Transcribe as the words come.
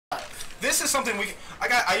this is something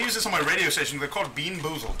I use this on my radio station. They're called Bean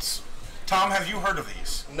Boozleds. Tom, have you heard of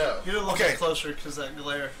these? No. You need to look closer because that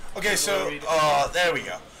glare. Okay, so there we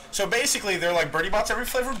go. So basically, they're like Birdie Bots every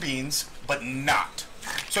flavor beans, but not.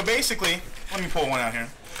 So basically, let me pull one out here.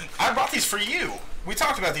 I bought these for you. We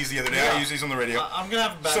talked about these the other day. Yeah. I use these on the radio. I'm gonna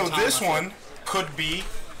have a bad time. So this one could be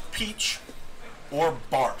peach or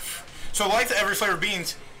barf. So like the every flavor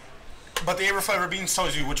beans, but the every flavor beans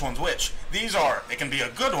tells you which one's which. These are, it can be a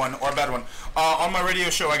good one or a bad one. On my radio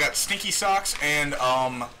show, I got stinky socks and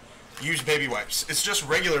used baby wipes. It's just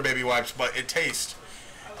regular baby wipes, but it tastes.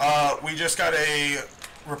 We just got a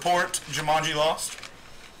report, Jumanji lost.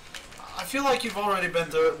 I feel like you've already been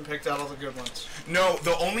through it and picked out all the good ones. No,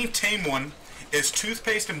 the only tame one is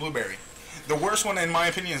toothpaste and blueberry. The worst one, in my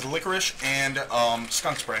opinion, is licorice and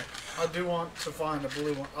skunk spray. I do want to find a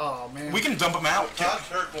blue one. Oh, man. We can dump them out. Todd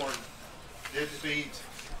Kirkhorn did beat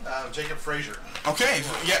Jacob Frazier. Okay,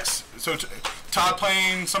 yes. So Todd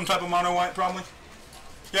playing some type of mono white, probably?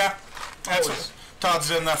 Yeah. Todd's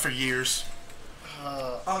done that for years.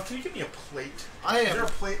 Can you give me a plate? I am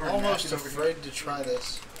almost afraid to try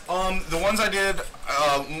this. The ones I did,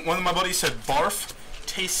 one of my buddies said barf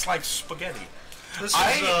tastes like spaghetti. This is,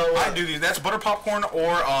 I do these. That's butter popcorn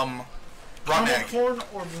or rotten egg. Popcorn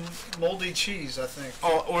or moldy cheese, I think.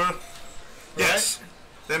 Oh, or yes.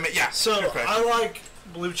 Yeah. So I like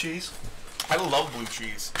blue cheese. I love blue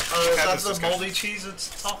cheese. Is that the moldy cheese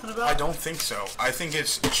it's talking about? I don't think so. I think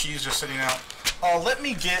it's cheese just sitting out. Let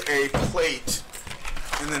me get a plate,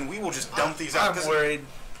 and then we will just dump these out. I'm worried.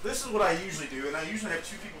 This is what I usually do, and I usually have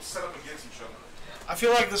two people set up against each other. I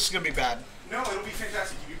feel like this is going to be bad. No, it'll be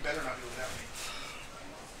fantastic. You better not do it without me.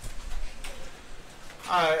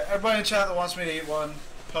 Alright, everybody in chat that wants me to eat one,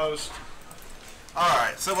 post.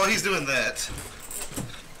 Alright, so while he's doing that,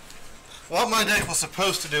 what my deck was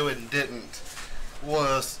supposed to do and didn't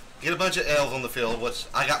was get a bunch of elves on the field, which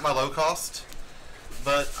I got my low cost,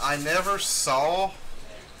 but I never saw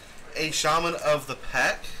a Shaman of the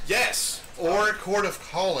Pack. Yes! Or a Court of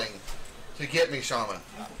Calling to get me Shaman.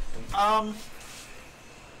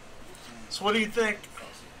 So what do you think?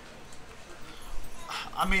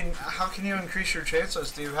 I mean, how can you increase your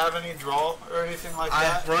chances? Do you have any draw or anything like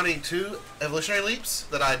that? I'm running 2 evolutionary leaps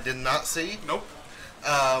that I did not see. Nope.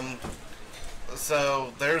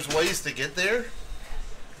 So there's ways to get there.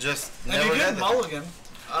 Just and never you had did mulligan.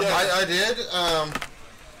 Yeah, I did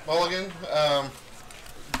mulligan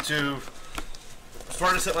to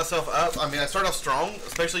start to set myself up. I mean, I started off strong,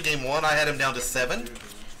 especially game 1. I had him down to 7.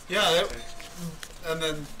 Yeah, and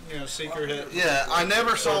then Seeker hit. Yeah, I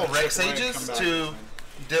never saw Rex Sages to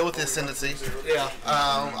deal with the ascendancy. Yeah.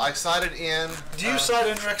 I sided in. Do you side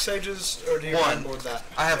in Rex Sages or do you board that?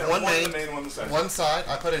 I have one main, one side.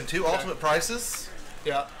 I put in 2 ultimate prices.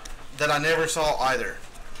 Yeah. That I never saw either.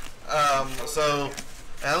 So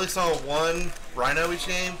I only saw 1 Rhino each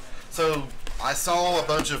game. So I saw a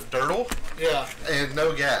bunch of Dirtle. Yeah. And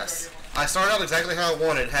no gas. I started out exactly how I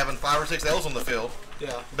wanted, having 5 or 6 elves on the field.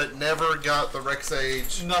 Yeah. But never got the Rex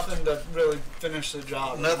Sage. Nothing to really finish the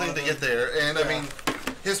job. Nothing to get there. And I mean,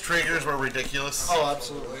 his triggers were ridiculous. Oh,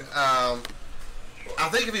 absolutely. I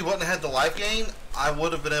think if he wouldn't have had the life gain, I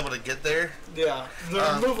would have been able to get there. Yeah. The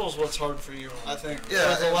removal's what's hard for you, I think. Yeah.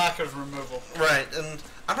 There's a lack of removal. Right. And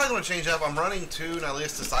I'm probably going to change up. I'm running 2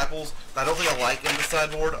 Nihilist Disciples that I don't think I like in the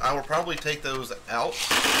sideboard. I will probably take those out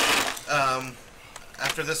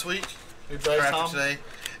after this week. Or after today.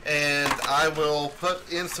 And I will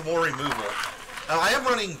put in some more removal. Now, I am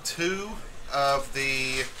running 2 of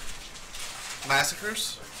the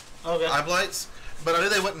Massacres. Okay. Eye Blights. But I knew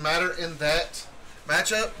they wouldn't matter in that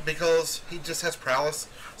matchup because he just has prowess.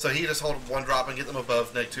 So he just hold 1 drop and get them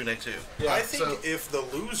above neg 2, neg 2. Yeah, I think if the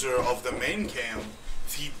loser of the main cam,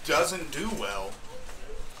 if he doesn't do well.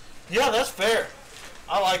 Yeah, that's fair.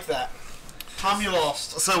 I like that. Tom, you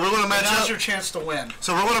lost. So we're going to match up. Now's your chance to win.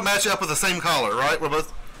 So we're going to match up with the same collar, right? We're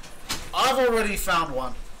both. I've already found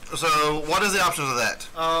one. So what is the options of that?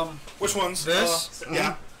 Which ones? This.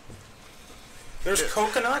 Yeah. There's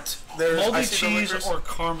coconut. There's moldy cheese or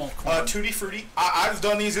caramel corn. Tutti Frutti. I've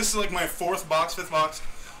done these. This is like my 4th box, 5th box.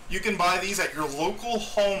 You can buy these at your local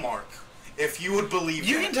Hallmark, if you would believe.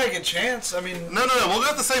 You can take a chance. I mean. No. We'll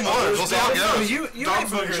get the same ones. We'll see how it goes. I mean, you ate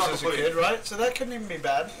boogers as a kid, right? So that couldn't even be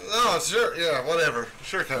bad. No, sure. Yeah, whatever.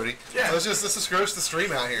 Sure, Cody. Yeah. Let's just gross the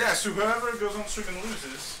stream out here. Yeah. So whoever goes on stream and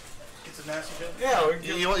loses gets a nasty hit. Yeah.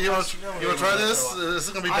 You want to try this? This is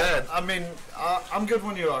gonna be bad. I mean, I'm good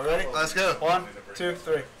when you are. Ready? Let's go. 1, 2,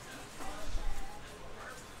 3.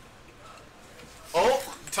 Oh,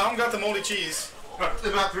 Tom got the moldy cheese.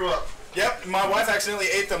 They about threw up. Yep, my wife accidentally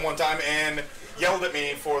ate them one time and yelled at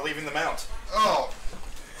me for leaving them out. Oh.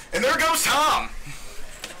 And there goes Tom.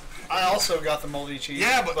 I also got the moldy cheese.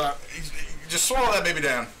 Yeah, but just swallow that baby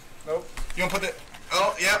down. Nope. You want to put that?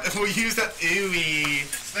 Oh, yeah. If we use that, ooey.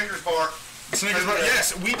 Snickers bar. Snickers bar.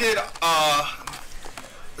 Yes, we did.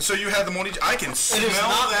 So you had the moldy. I can smell It is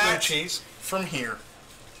not blue that cheese. from here.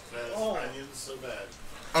 Oh. Onions so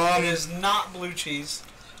bad. It is not blue cheese.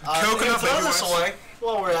 Coconut throw baby this wipes. away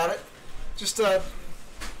while we're at it. Just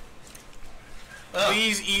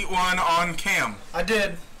Please eat one on cam. I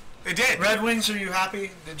did. It did. Red Wings, are you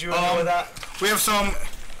happy? Did you enjoy that? We have some.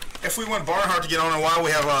 If we want Barnhart to get on a while,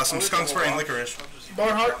 we have some skunk spray and licorice.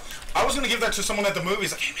 Barnhart? I was gonna give that to someone at the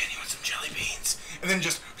movies. Like, hey man, you want some jelly beans? And then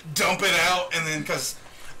just dump it out, and then because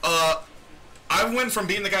I went from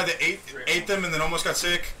being the guy that ate them and then almost got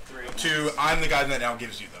sick to I'm the guy that now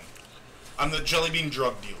gives you them. I'm the jelly bean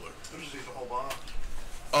drug dealer.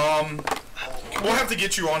 We'll have to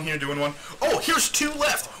get you on here doing one. Oh, here's 2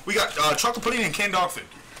 left. We got chocolate pudding and canned dog food.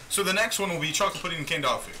 So the next one will be chocolate pudding and canned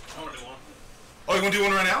dog food. I want to do one. Oh, you want to do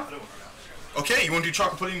one right now? I do one right now. Okay, you want to do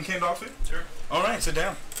chocolate pudding and canned dog food? Sure. All right, sit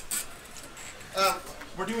down.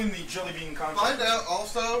 We're doing the jelly bean contest. Find out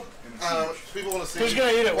also, people want to see. Who's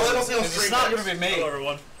going to eat it? Well, I don't see on It's stream not decks. going to be me. Hello,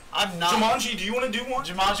 everyone. I'm not. Jumanji, do you want to do one?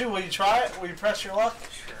 Jumanji, will you try it? Will you press your luck?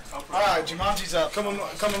 Sure. Alright, Jumanji's up. Come on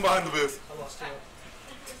behind the booth.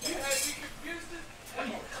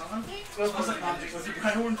 Was it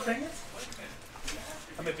Brian thing?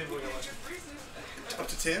 How many people are going to watch? Up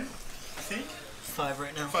to 10, I think. 5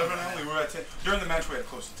 right now. 5 right now. We were at 10. During the match, we had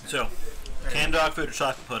close to 10. So, canned dog food or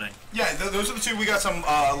chocolate pudding? Yeah, those are the 2. We got some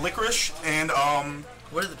licorice and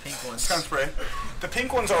What are the pink ones? skunk spray. The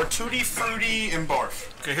pink ones are Tutti Frutti and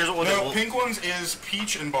Barf. Okay, here's what we'll No, do. pink ones is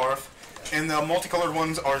peach and barf, and the multicolored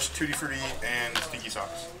ones are Tutti Frutti and Stinky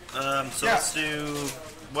Socks. So Yeah. let's do.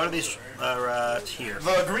 What are these right here?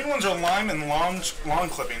 The green ones are lime and lawn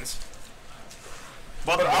clippings.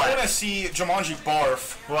 What But about I black? want to see Jumanji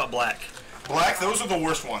Barf. What about black? Black, those are the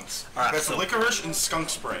worst ones. Alright, That's so- licorice and skunk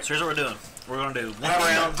spray. So here's what we're doing. We're going to do one Have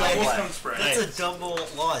round some double black. skunk spray. That's Hey. a double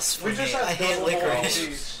loss for We me. just I had hate double licorice.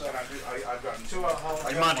 cheese. I've gotten 2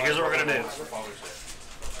 Jumanji, here's what we're going to do.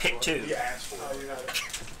 Pick 2. You asked for it.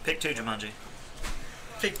 Pick 2, Jumanji.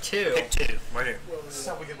 Pick 2. Pick 2. Right here. This is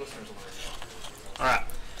how we get listeners alert. Alright.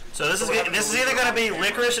 So this is either going to be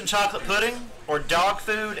licorice and chocolate pudding or dog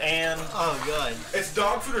food and Oh god. It's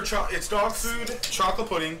dog food it's dog food, chocolate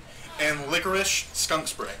pudding, and licorice skunk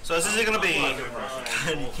spray. so this is either going to be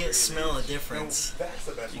God, you can't smell the difference. That's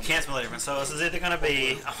the best you one. can't smell the difference. So this is either going to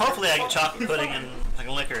be hopefully I get chocolate pudding and like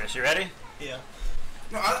licorice. You ready? Yeah.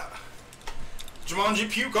 No, Jumanji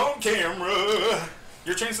puke on camera.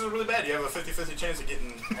 Your chances are really bad. You have a 50-50 chance of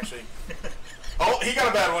getting actually. Oh, he got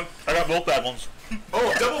a bad one. I got both bad ones.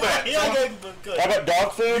 Oh, double bad. Good. I got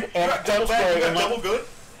dog food You got double bad. You got double good.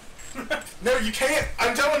 No, you can't.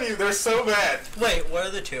 I'm telling you, they're so bad. Wait, what are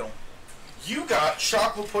the 2? You got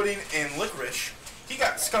chocolate pudding and licorice. He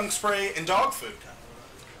got skunk spray and dog food.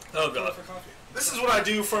 Oh god. This is what I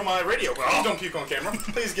do for my radio. Please don't puke on camera.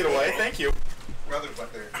 Please get away. Thank you. Rather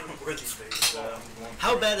back there.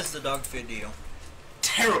 How bad is the dog food to you?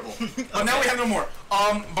 Terrible. But now we have no more.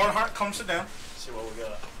 Barnhart, come sit down. See what we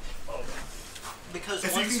got. Because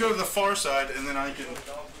If you can go to the far side, and then I can.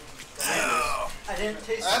 I didn't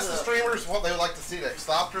taste Ask the streamers what they would like to see next.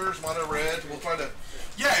 Stopters, Mono Red. We'll try to.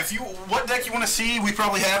 Yeah, if you what deck you want to see, we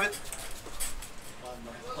probably have it.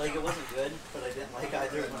 Like it wasn't good, but I didn't like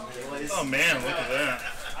either of them anyways. Oh man, look at that.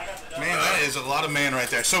 Man, that is a lot of man right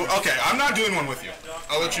there. So, okay, I'm not doing one with you.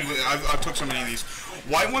 I'll let you. I took so many of these.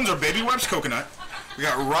 White ones are Baby Wipes Coconut. We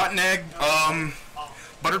got rotten egg,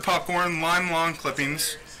 buttered popcorn, lime lawn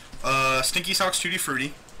clippings, Stinky Socks Tutti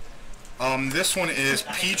Frutti. This one is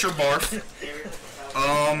peach or barf.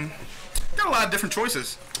 Got a lot of different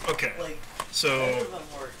choices. Okay. So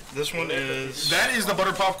this one is That is the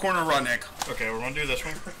buttered popcorn or rotten egg. okay. We're gonna do this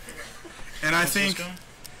one. And I think This one?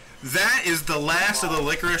 that is the last of the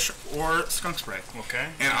licorice or skunk spray. Okay.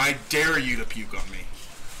 And I dare you to puke on me.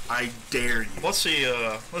 I dare you. Let's see.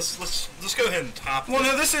 Let's go ahead and top. Well,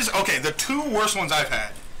 no, this is okay. The 2 worst ones I've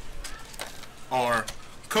had are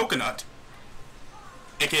coconut,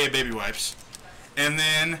 aka baby wipes, and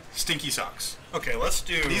then stinky socks. Okay, let's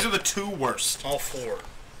do. These are the 2 worst. all 4.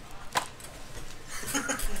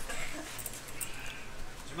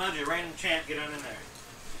 Jumanji, random champ, get on in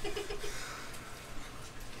there.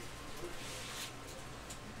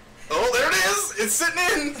 Oh, there it is. It's sitting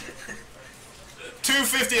in.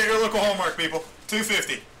 $2.50 at your local Hallmark, people.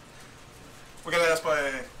 $2.50. We got asked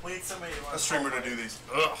by We need somebody to a streamer to do these.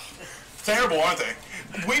 Ugh. Terrible, aren't they?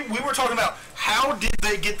 We were talking about how did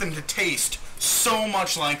they get them to taste so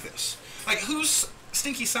much like this? Like, whose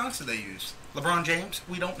stinky socks did they use? LeBron James?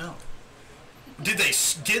 We don't know. Did they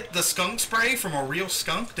get the skunk spray from a real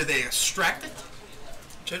skunk? Did they extract it?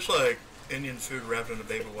 Tastes like Indian food wrapped in a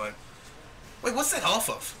baby wipe. Wait, what's that off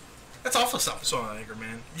of? That's off of something. It's on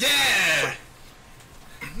Anchorman. Yeah!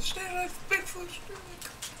 Stand like Bigfoot.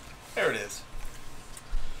 There it is.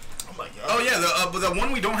 Oh my god. Oh yeah, the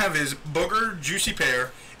one we don't have is Booger, Juicy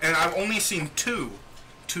Pear, and I've only seen 2,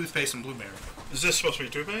 toothpaste and blueberry. Is this supposed to be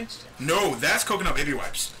toothpaste? No, that's coconut baby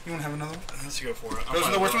wipes. You want to have another one? Let's go for it. Those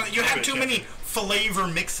are the worst ones. You have too many flavor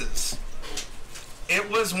mixes. It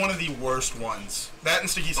was one of the worst ones. That and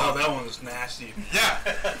sticky Oh, salt. that one was nasty. Yeah.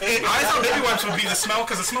 I thought baby wipes would be the smell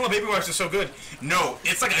because the smell of baby wipes is so good. No,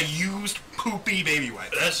 it's like a used poopy baby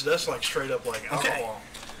wipe. That's like straight up like alcohol.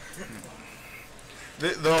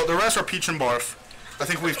 The rest are peach and barf. I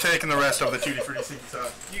think we've taken the rest of the Tutti Frutti sticky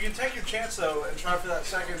salt. You can take your chance though and try for that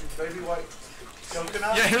second baby white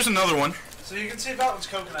coconut. Yeah, here's another one. So you can see if that one's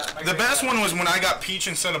coconut. The best one was when I got peach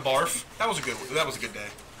instead of barf. That was a good day.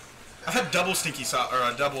 I've had double stinky salt or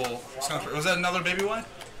a double skunk. Was that another baby wipe?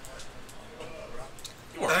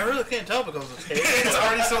 I really can't tell because it's hair. It's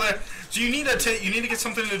already still there. So you need to get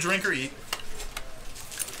something to drink or eat.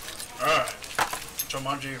 Alright.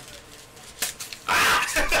 Jumanji.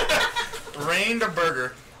 Rained a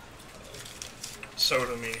burger.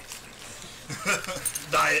 Soda me.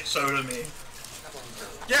 Diet soda me.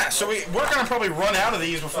 Yeah, so we're gonna probably run out of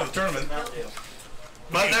these before the tournament.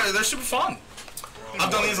 But they're super fun. I've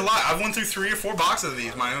done these a lot. I've went through 3 or 4 boxes of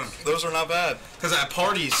these, my own. Those are not bad. Because at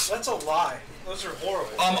parties. That's a lie. Those are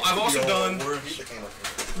horrible. I've also done. Mute the camera.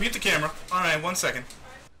 Mute the camera. All right, 1 second.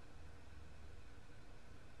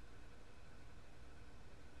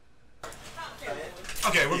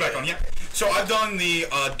 Okay, we're back on. Yeah. So I've done the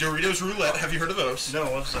Doritos Roulette. Have you heard of those? No,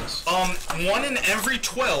 what's this? 1 in every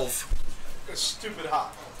 12 It's stupid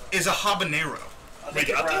hot. is a habanero. We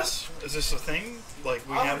got this? Is this a thing? Like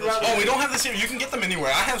we I have would this? rather- Oh, we don't have this here. You can get them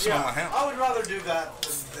anywhere. I have some in my house. I would rather do that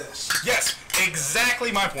than this. Yes,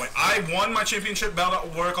 exactly my point. I won my championship belt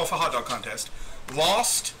at work off a hot dog contest.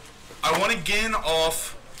 Lost. I won again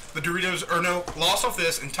off the Doritos, or no, lost off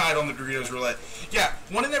this and tied on the Doritos Roulette. Yeah,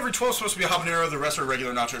 1 in every 12 is supposed to be a habanero. The rest are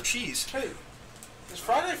regular nacho cheese. Hey, is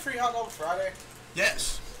Friday free hot dog Friday?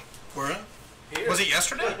 Yes. Where? Here. Was it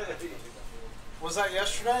yesterday? Was that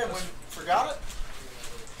yesterday and we forgot it?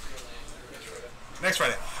 Next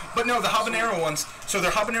Friday. But no, the habanero ones, so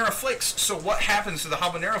they're habanero flakes. So what happens to the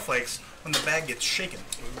habanero flakes when the bag gets shaken?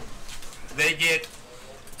 They get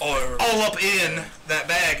all up in that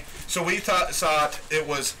bag. So we thought it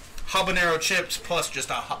was habanero chips plus just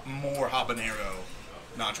more habanero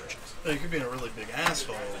nacho chips. You could be a really big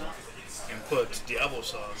asshole and put Diablo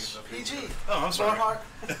sauce. PG. Oh, I'm sorry. Hard.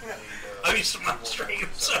 I'm used to my stream,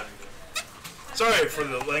 so. Sorry for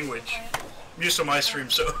the language. I'm used to my stream,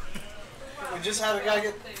 so. We just had a guy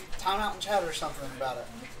get timeout in chat or something about it.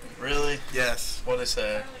 Really? Yes. What'd they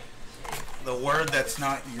say? The word that's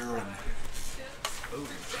not urine. Ooh.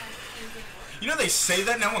 You know they say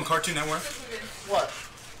that now on Cartoon Network? What?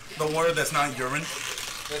 The word that's not urine?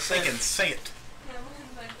 They They say can say it.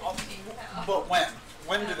 But when?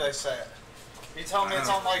 When do they say it? You telling me it's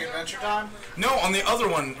on like Adventure Time? No, on the other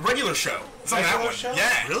one, regular show. It's on that Regular one. show?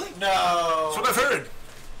 Yeah. Really? No. That's what I've heard.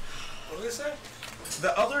 What did they say?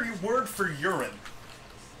 The other word for urine.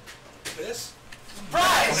 This?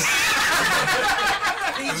 Bryce!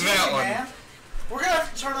 PG, That one. man. We're gonna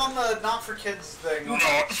have to turn on the not for kids thing. On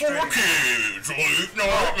Not the for stream. kids, Luke.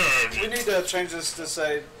 Not We need to change this to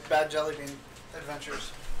say Bad Jelly Bean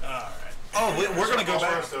Adventures. Alright. Oh, we're gonna go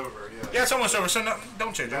back. Almost over, yeah. Yeah, it's almost over. So no,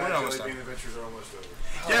 don't change it. We're almost Jelly done. Bean Adventures are almost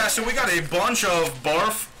over. Yeah, so we got a bunch of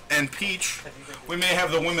barf and peach. We may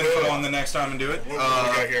have the women come on the next time and do it. What do we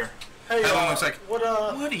got here? Hey, That one looks like. what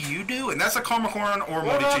What are you doing? That's a caramel corn or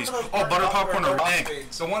What moldy cheese. happened to Oh, butter popcorn or popcorn egg.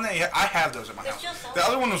 beans? The one that I have those at my house. The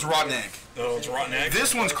other one was rotten egg. Oh, it's rotten egg?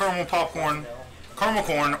 This one's caramel popcorn, caramel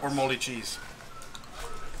corn, or moldy cheese.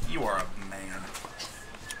 You are a man.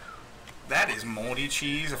 That is moldy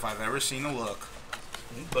cheese if I've ever seen a look.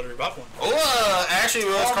 Buttery popcorn. Oh, actually, it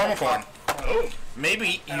was caramel corn. Oh.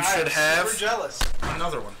 Maybe you And should I am have super jealous.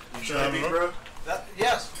 another one. Jelly Bean, bro?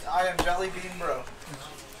 Yes, I am Jelly Bean Bro.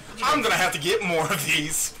 I'm gonna have to get more of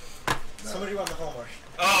these. Somebody want the homework.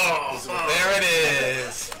 Oh, there it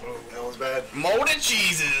is. That one's bad. Molded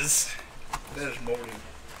cheeses. That is moldy.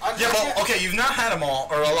 Yeah, well, okay, you've not had them all,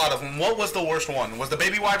 or a lot of them. What was the worst one? Was the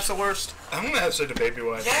baby wipes the worst? I'm gonna have to say the baby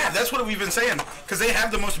wipe. Yeah, that's what we've been saying. Because they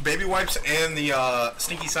have the most baby wipes and the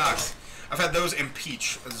stinky socks. I've had those and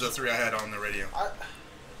peach. Those are the 3 I had on the radio.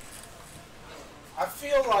 I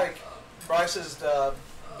feel like Bryce's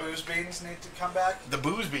booze beans need to come back. The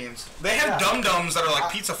booze beans. They have Yeah. Dum-Dums that are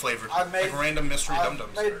like pizza flavored. I made like random mystery I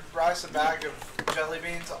Dum-Dums. made Bryce a bag of jelly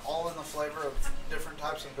beans, all in the flavor of different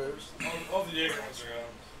types of booze. All the Jaeger ones are out.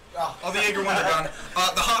 Oh. All the Jaeger ones are done.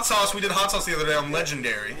 The hot sauce, we did hot sauce the other day on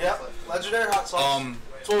Legendary. Yep, legendary hot sauce.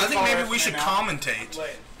 I think maybe we should commentate.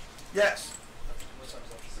 Yes.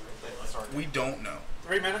 We don't know.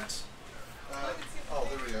 3 minutes. Oh,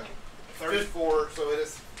 there we go. 34, so it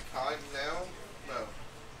is time now? No.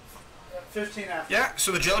 15 after. Yeah,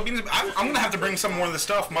 so the jelly beans, I'm going to have to bring some more of the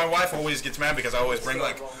stuff. My wife always gets mad because I always bring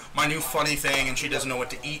like my new funny thing and she doesn't know what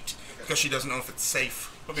to eat because she doesn't know if it's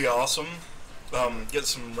safe. Would be awesome. Get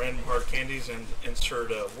some random hard candies and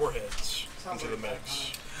insert warheads into the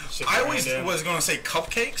mix. Stick I your always hand in. was going to say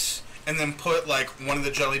cupcakes and then put like one of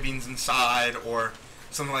the jelly beans inside or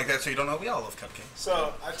something like that so you don't know we all love cupcakes.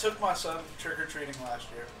 So I took my son trick-or-treating last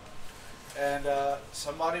year, and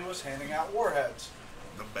somebody was handing out warheads.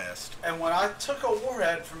 The best. And when I took a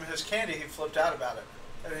warhead from his candy, he flipped out about it.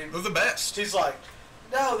 And They're the best. he's like,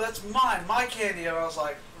 "No, that's mine, my candy." And I was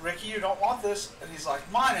like, "Ricky, you don't want this." And he's like,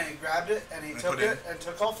 "Mine." And he grabbed it and he And took put it it and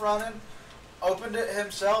took off running, opened it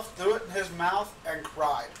himself, threw it in his mouth, and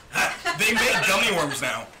cried. They make gummy worms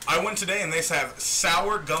now. I went today and they have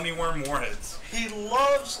sour gummy worm warheads. He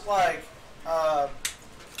loves like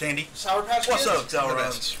Candy. Sour Patch What's Kids. up, Sour The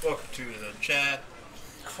Runs? Welcome to the chat.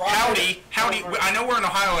 Cried Howdy. over- I know we're in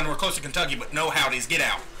Ohio and we're close to Kentucky, but no howdies. Get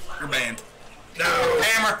out. You're banned. No,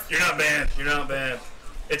 Hammer. you're not banned. You're not banned.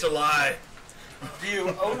 It's a lie. Do you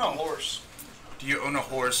own a horse? Do you own a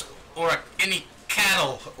horse or any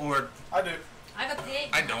cattle or I do. I have a pig.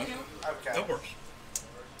 I don't. Okay. No horse.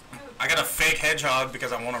 I got a fake hedgehog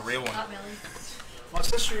because I want a real one. Not really. My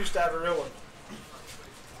sister used to have a real one.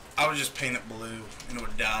 I would just paint it blue and it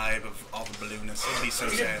would die of all the blueness. It'd be so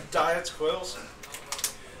You sad. could dye its quills.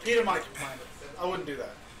 Peter might complain. I wouldn't do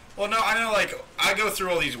that. Well, no, I know. Like I go through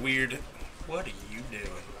all these weird. What are you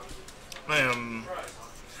doing?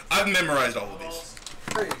 I've memorized all of these.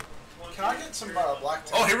 Hey, can I get some black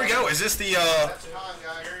tea? Oh, here we go. Is this the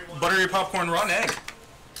buttery popcorn raw egg?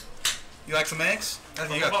 You like some eggs? I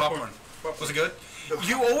think you got popcorn. Was it good?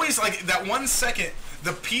 You always like that 1 second.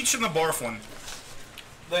 The peach and the barf one.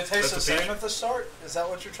 They taste That's the a same peach? at the start? Is that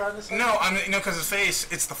what you're trying to say? No, I mean no, because the face.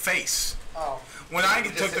 It's the face. Oh. When I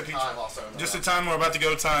took the peach, just the time we're about to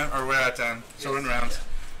go time, or we're at time, so we're in rounds.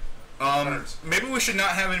 Maybe we should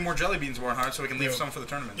not have any more jelly beans, Warren, so we can leave some for the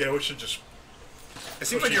tournament. Yeah, we should just. It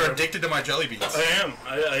seems like you're addicted to my jelly beans. I am.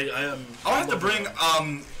 I am. I'll have to bring.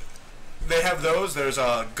 They have those. There's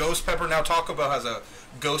a ghost pepper now. Taco Bell has a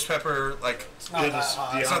ghost pepper like. It's not that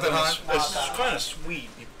hot. It's not that hot? It's Not that kind of sweet.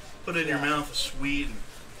 You put it in your mouth. It's sweet.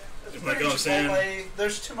 And, like I was saying, Chipotle,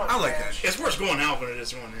 there's too much I like ranch. it's worse going out than it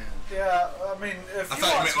is going in. Yeah, I mean, if I you thought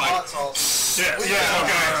you want meant, some like- hot sauce, Yeah, we yeah, have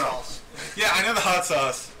okay. the hot sauce. Yeah, I know the hot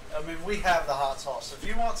sauce. I mean, we have the hot sauce. If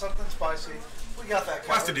you want something spicy, we got that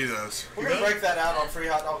We'll have to covered. do those. We're going to break that out on Free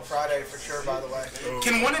Hot Dog Friday for sure, by the way.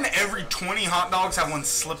 Can one in every 20 hot dogs have one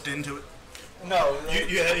slipped into it? No.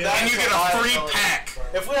 You- that's And you get a free liability. pack.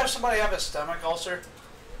 If we have somebody have a stomach ulcer, it'd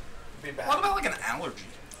be bad. What about like an allergy?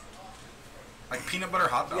 Like peanut butter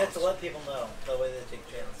hot You have dogs? to let people know. That way they take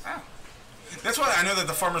chance. Oh. That's why I know that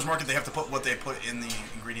the farmer's market, they have to put what they put in the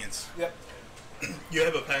ingredients. Yep. You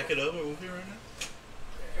have a packet of it over here right now?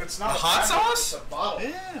 It's not The a hot packet, sauce? It's a bottle.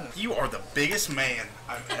 Yeah. You are the biggest man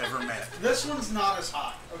I've ever met. This one's not as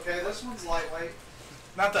hot. Okay, this one's lightweight.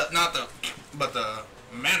 But the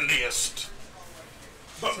manliest.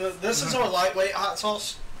 So this is our lightweight hot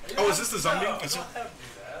sauce. Oh, is this the zombie?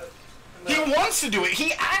 He wants to do it.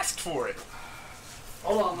 He asked for it.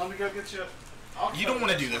 Hold on, let me go get you. You don't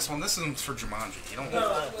want to do this one. This one's for Jumanji. You don't.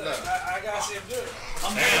 I gotta see him do it.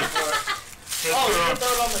 I'm Man. here for it. Oh, you can throw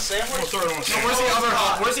it on the We'll sandwich? throw it on the No, sandwich. where's the other?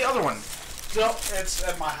 Where's the other one? No, it's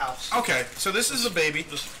at my house. Okay, so this is a baby.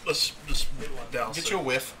 Let's douse Get it. you a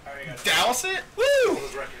whiff. There you go. Douse it. Woo!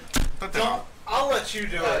 Put that Don't, on. I'll let you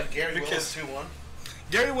do it. Gary because Willis 2-1.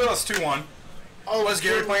 Gary Willis 2-1. oh, was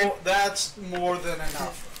Gary good playing? Lord, that's more than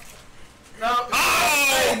enough. No.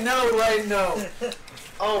 Oh! Hey, no, Ray, no.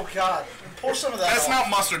 Oh God, pour some of that. That's off. not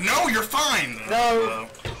mustard. No, you're fine. No.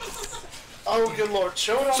 Oh, good Lord,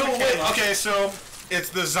 show it on So the wait, camera. okay, so it's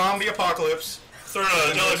the zombie apocalypse. Throw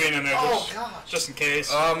a jelly bean in there Oh gosh. just in case.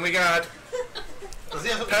 We got Does he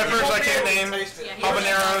have peppers I can't Be able name, to taste it. Yeah, he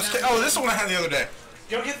habaneros. Oh, this is the one I had the other day.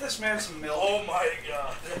 Go get this man some milk. Oh my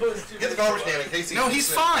god. Get the garbage can in case he No, eats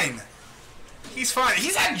he's it. fine. He's fine.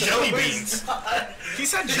 He's had jelly beans.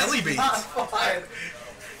 He's had jelly beans. Not fine.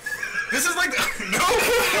 This is like no.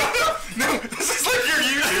 This is like your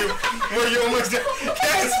YouTube where you almost yes,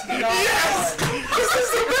 Not yes. fine. This is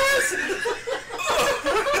the best.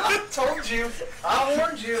 you. I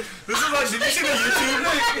warned you. This is like, did you see the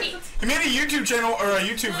YouTube? He made a YouTube channel or a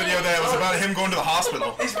YouTube video that was about him going to the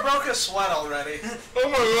hospital. He's broke a sweat already. Oh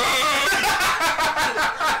my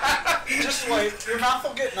god! Just wait. Your mouth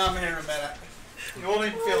will get numb here in a minute. You won't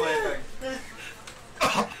even feel anything.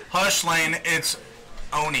 Hush, Lane. It's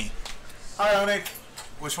Oni. Hi, Oni.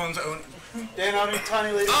 Which one's Oni? Dan Oni,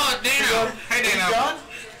 tiny leader. Oh, Dano. Hey, You Dano. done?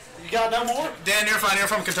 You got no more? Dan, you're fine. You're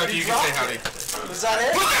from Kentucky. You can say howdy. Is that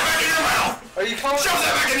it? Put that back in your mouth! Are you calling? Shove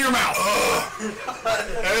that back in your mouth!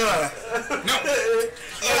 No.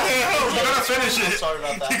 You gotta finish it. Sorry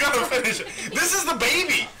about that. You gotta finish it. This is the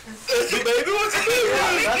baby. The baby? What's the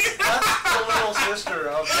baby? That's the little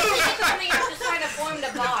sister of. Something you have to sign a form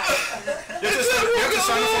to buy. You have to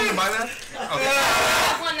sign a form to buy that? Okay.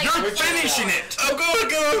 You're finishing it. I'm going to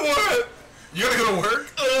go to work. You gotta go to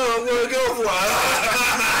work? Oh, I'm gonna go for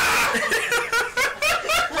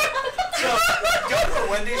Go to the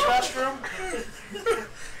Wendy's restroom.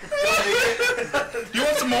 You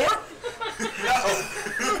want some more? No.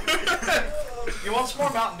 You want some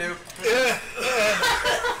more Mountain Dew? Yeah.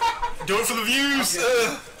 Do it for the views.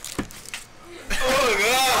 Oh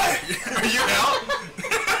God. Are you out?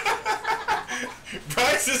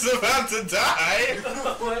 Bryce is about to die.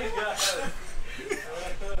 Oh my god.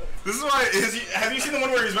 This is why. Have you seen the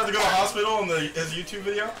one where he's about to go to the hospital in his YouTube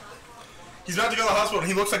video? He's about to go to the hospital and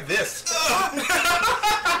he looks like this.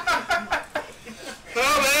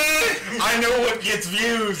 Oh man! I know what gets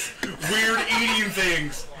views. Weird eating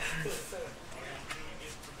things.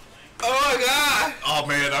 Oh my god! Oh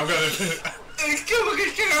man, I'm gonna. It's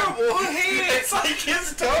looking terrible. It's like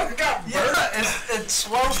his tongue got burnt. Yeah, it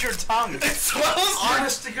swells your tongue. It swells.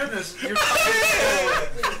 Honest to goodness, your tongue.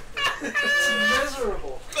 It's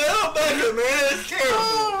miserable. Oh, better, man. It's terrible.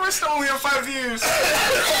 Oh, we're still only on 5 views. Do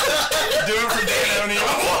it for Dan O'Neill.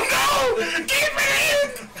 Oh, no! Get me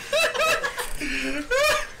in!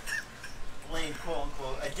 Lane, quote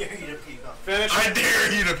unquote, I dare you to puke on. Finish I it.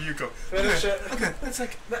 dare you to puke. Finish it. Okay, that's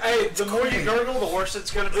like... Hey, the more you gurgle, the worse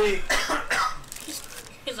it's gonna be.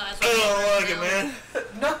 His eyes I don't like it, man.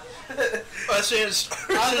 No. I see it's.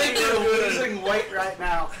 I think you're losing weight right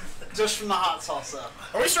now, just from the hot salsa.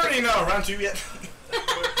 Are we starting round 2 yet?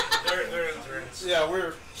 They're in drinks. Yeah,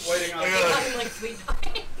 we're waiting on. I'm like 3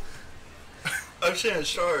 times. I'm seeing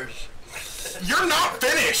stars. You're not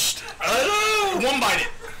finished. I know. One bite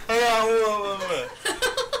it.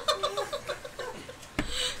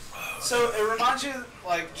 So it reminds you,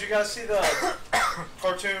 like, did you guys see the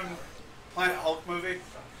cartoon Planet Hulk movie?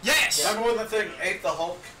 Yes. Remember when the thing ate the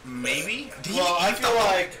Hulk? Maybe. Did Well, I eat feel the-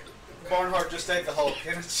 like Barnhart just ate the Hulk,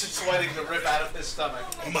 and it's just waiting to rip out of his stomach.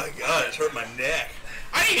 Oh my god, it's hurt my neck.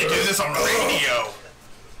 I need to do this on radio.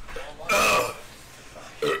 Oh,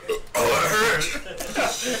 it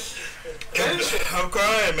hurts. I'm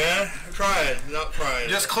crying, man. I'm trying, not crying.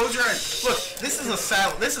 Just close your eyes. Look, this is a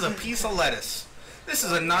salad. This is a piece of lettuce. This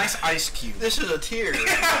is a nice ice cube. This is a tear.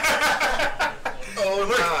 Oh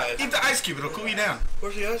Look, god. eat the ice cube. It'll cool you down.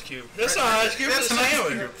 Where's the ice cube? That's not ice cube. That's That's an a ice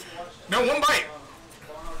sandwich. cube. No, one bite.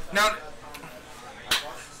 Now,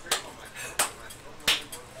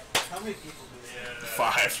 How many people do we have?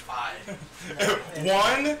 5.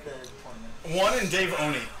 One and Dave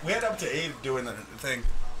Oni. We had up to 8 doing the thing.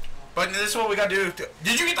 But this is what we gotta do.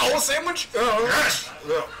 Did you eat the whole sandwich? Oh, Yes.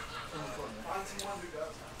 yeah.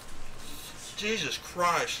 Jesus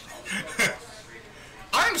Christ.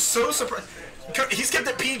 I'm so surprised. He's kept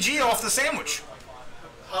it PG off the sandwich.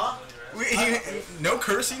 Huh? No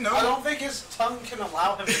cursing, no. I don't think his tongue can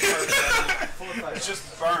allow him to curse. It's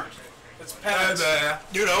just burnt. It's penance.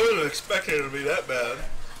 Dude, I wasn't expecting it to be that bad.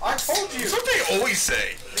 I told you. That's what they always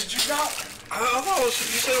say. Did you not? I thought you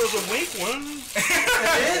said it was a weak one.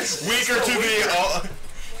 It is. Weaker to the.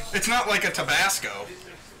 It's not like a Tabasco.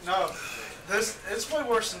 No. It's way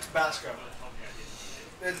worse than Tabasco.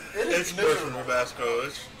 It is It's worse than miserable. Tabasco.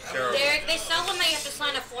 It's terrible. They sell one that you have to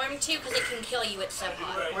sign a form to because it can kill you. It's so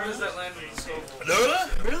hot. Where does that land in the stove?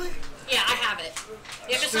 Noda? Really? Yeah, I have it.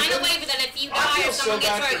 You have to sign a waiver that if you I die or feel so someone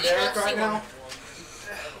gets bad hurt, for you Derek won't right sue now. them.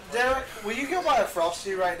 Derek, will you go buy a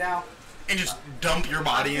Frosty right now? And just dump your I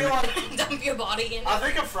body in feel it. like Dump your body in. I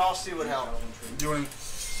think a Frosty would help. Doing.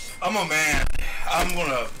 I'm a man. I'm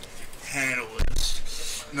gonna handle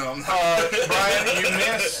this. No, I'm not. Brian, you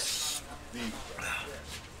missed.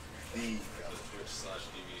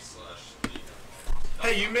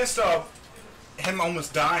 Hey, you missed him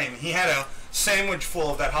almost dying. He had a sandwich full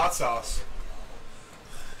of that hot sauce.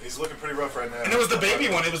 He's looking pretty rough right now. And it was the baby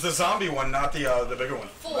one. It was the zombie one, not the bigger one.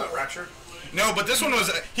 Full. Rapture? No, but this one was.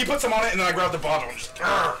 He put some on it, and then I grabbed the bottle. And just,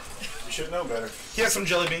 You should know better. he had some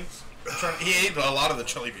jelly beans. He ate a lot of the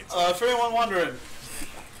jelly beans. If anyone wondering,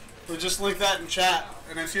 We'll just link that in chat.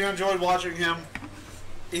 And if you enjoyed watching him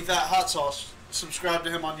eat that hot sauce, subscribe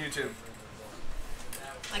to him on YouTube.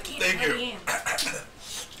 I can't Thank really you. am.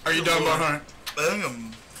 Are you done, Hunter? I think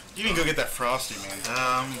I'm. You can go get that Frosty,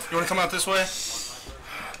 man. You want to come out this way? I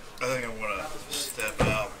think I want to step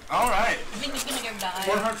out. All right. I think he's gonna go die.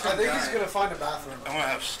 I think he's gonna find a bathroom. I want to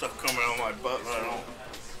have stuff coming out of my butt that I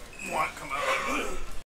don't want to come out.